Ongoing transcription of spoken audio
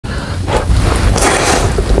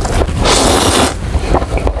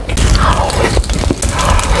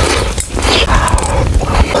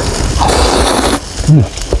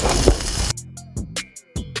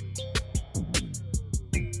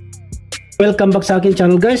Welcome back sa akin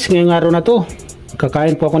channel guys. Ngayong araw na to,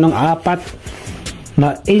 kakain po ako ng 4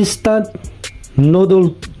 na instant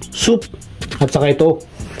noodle soup. At saka ito,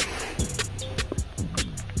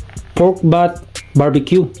 pork butt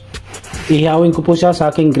barbecue. Ihawin ko po siya sa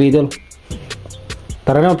aking griddle.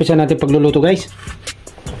 Tara na, umpisa natin pagluluto guys.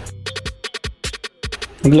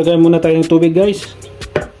 Maglagay muna tayo ng tubig guys.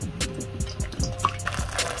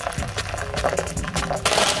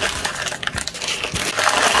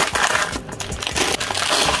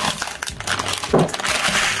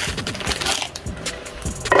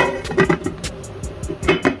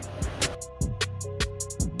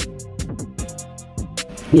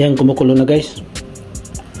 Yan, kumukulo na guys.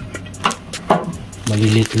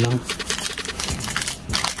 Malilit lang.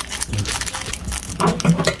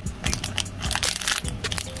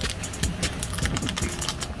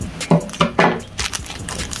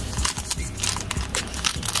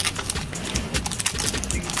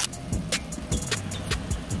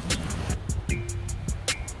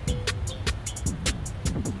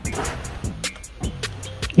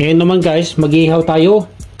 Ngayon naman guys, mag-ihaw tayo.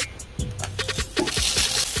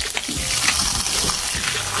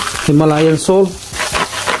 Himalayan salt,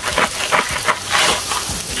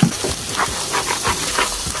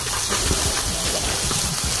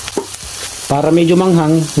 para medyo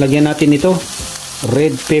manghang, lagyan natin ito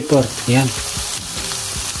red pepper. Yan,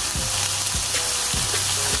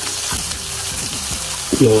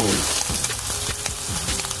 yun.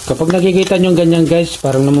 Kapag nakikita nyo ganyan guys,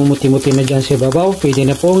 parang namumuti-muti na dyan sa babaw, pwede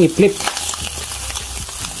na pong i-flip.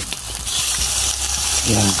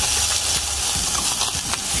 Yan.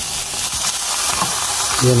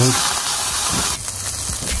 Yan o.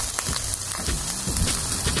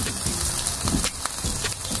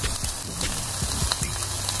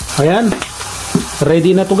 Ayan,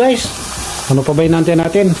 ready na to guys. Ano pa ba hinantay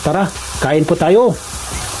natin? Tara, kain po tayo.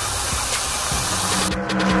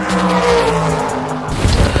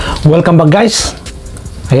 Welcome back guys.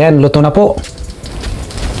 Ayan, luto na po.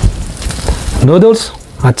 Noodles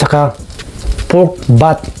at saka pork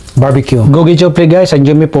butt barbecue. Go get your play guys and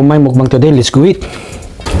join me for my mukbang today. Let's go eat.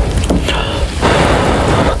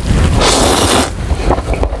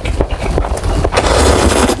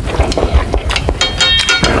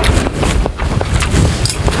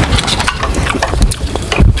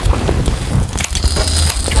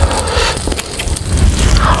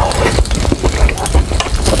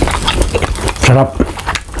 Sarap.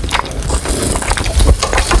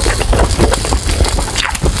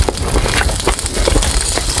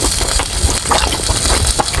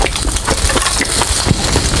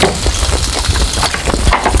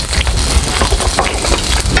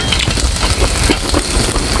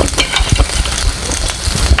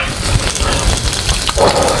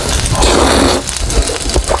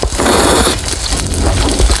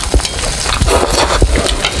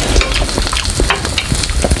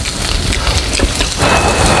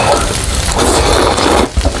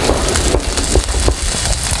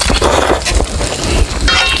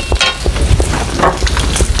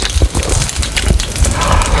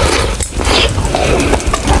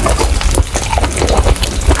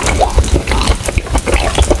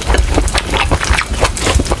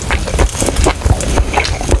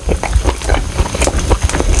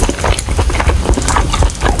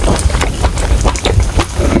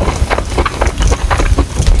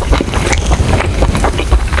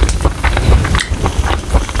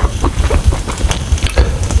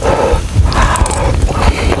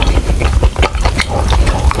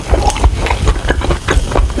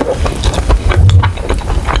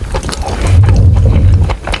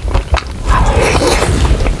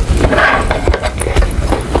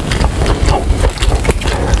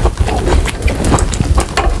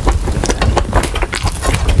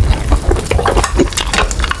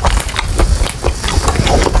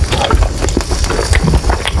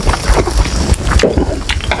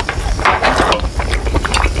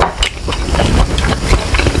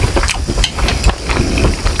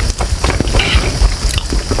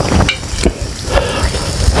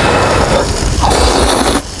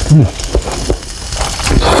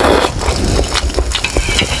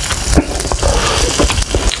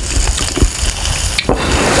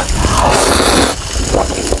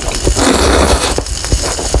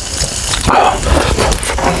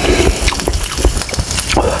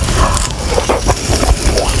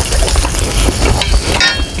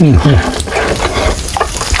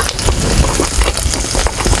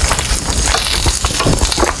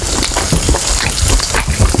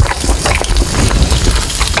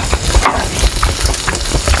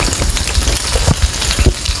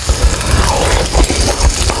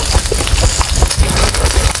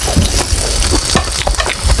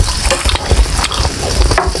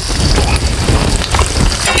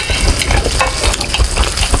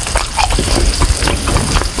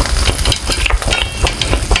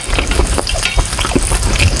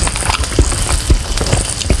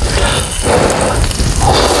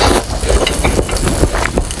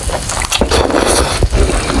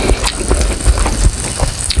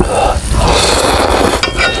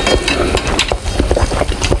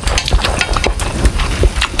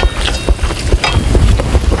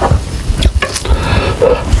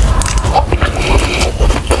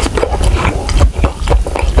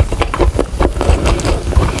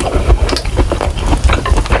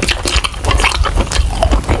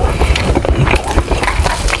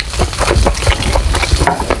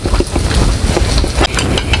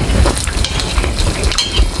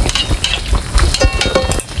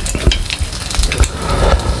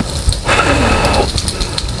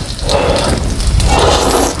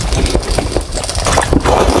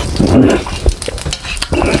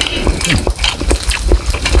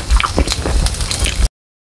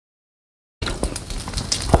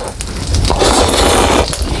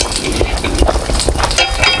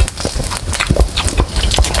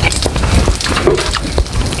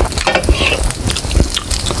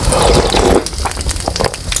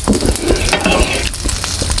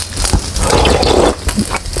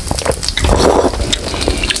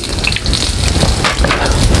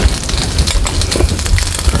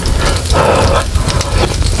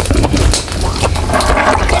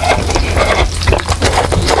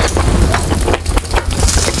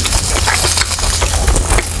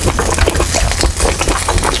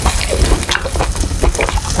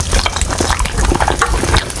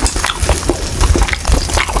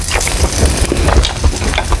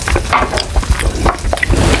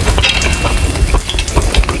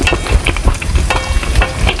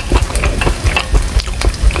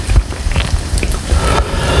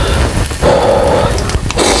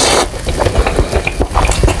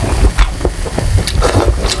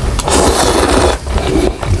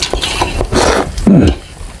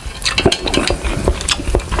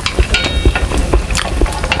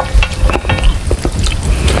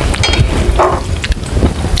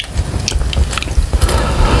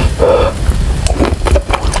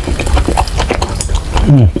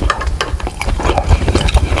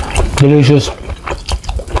 Delicious.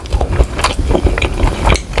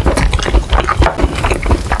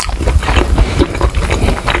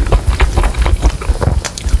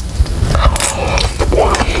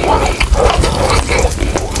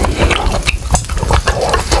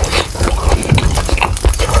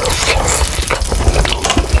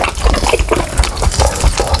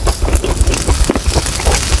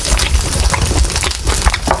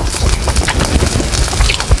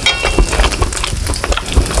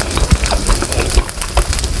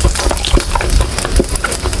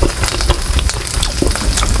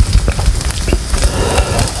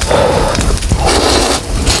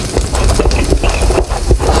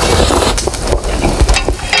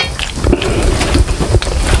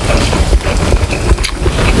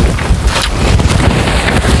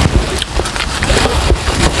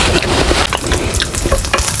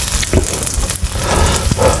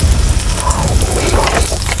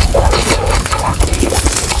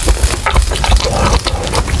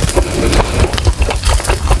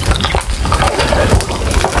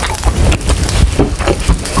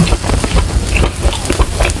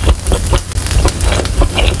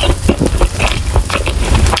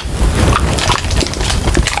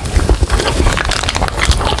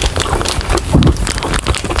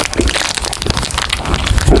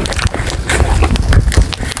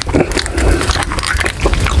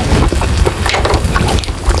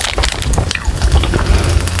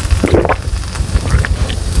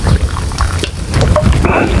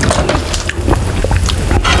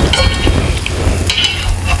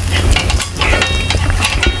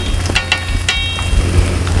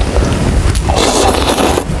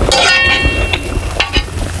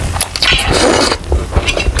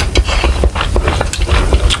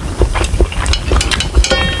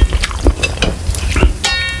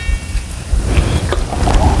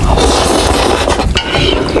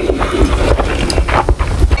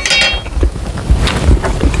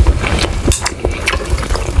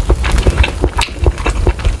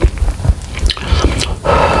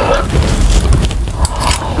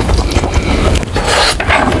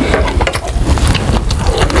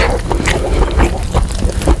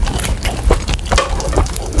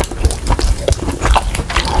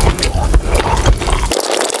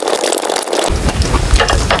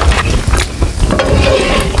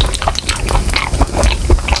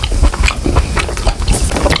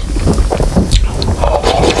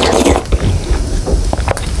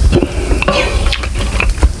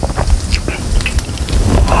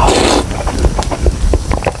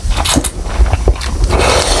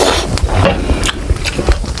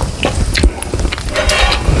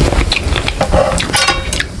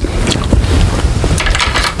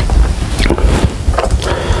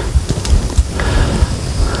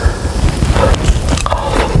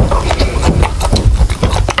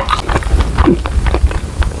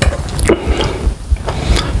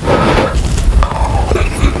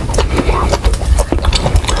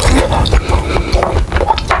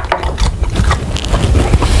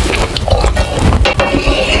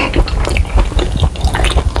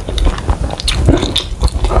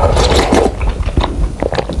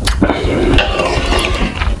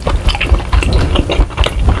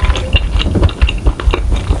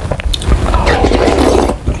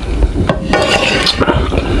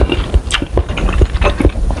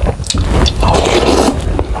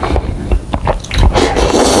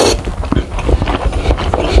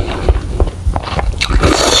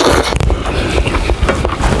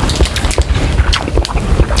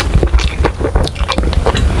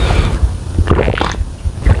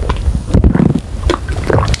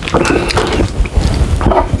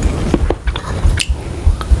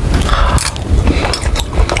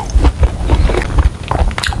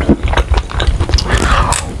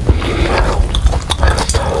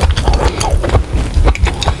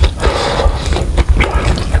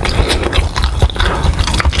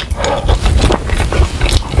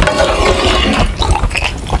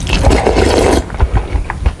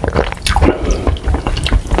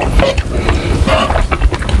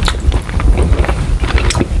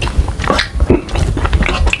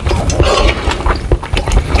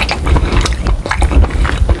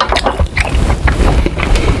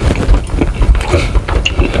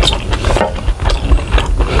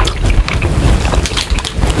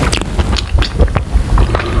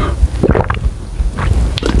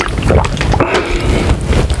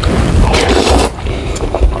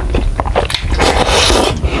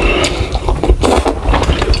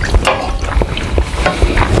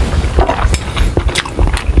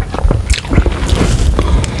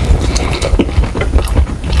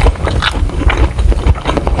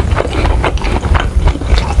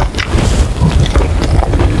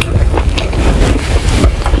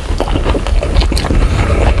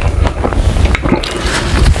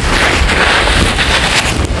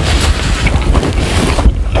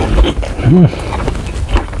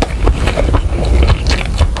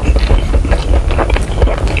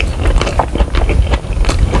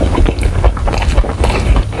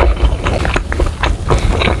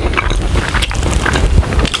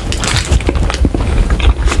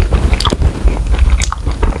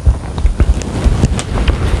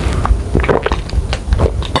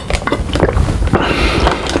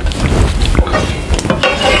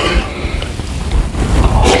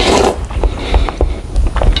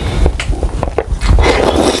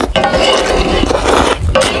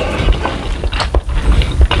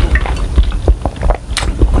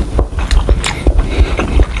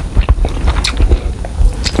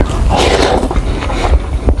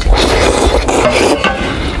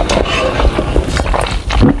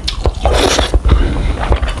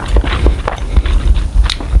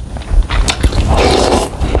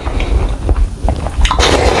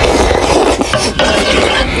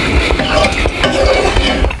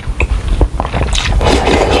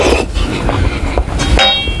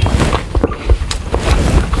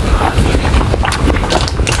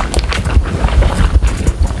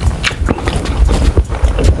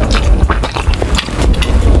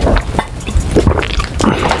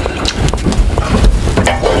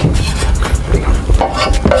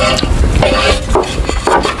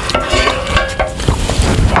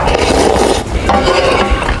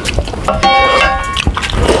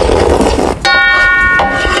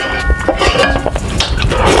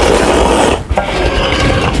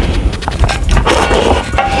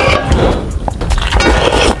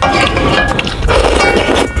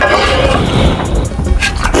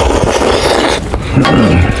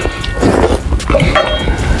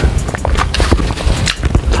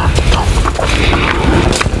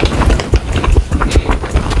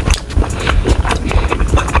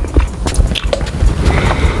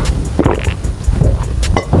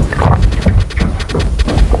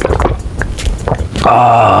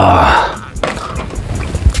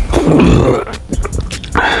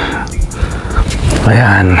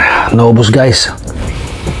 Ayan, naubos guys.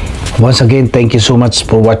 Once again, thank you so much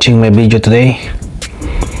for watching my video today.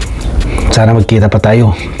 Sana magkita pa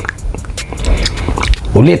tayo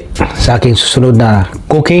ulit sa aking susunod na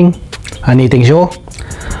cooking and eating show.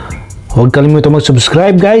 Huwag kalimutan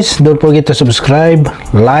mag-subscribe guys. Don't forget to subscribe,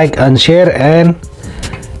 like and share, and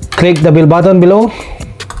click the bell button below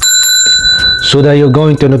so that you're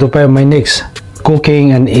going to notify my next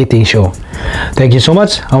cooking and eating show. Thank you so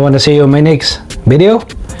much. I want to see you in my next video.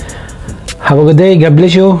 Have a good day. God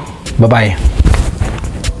bless you. Bye-bye.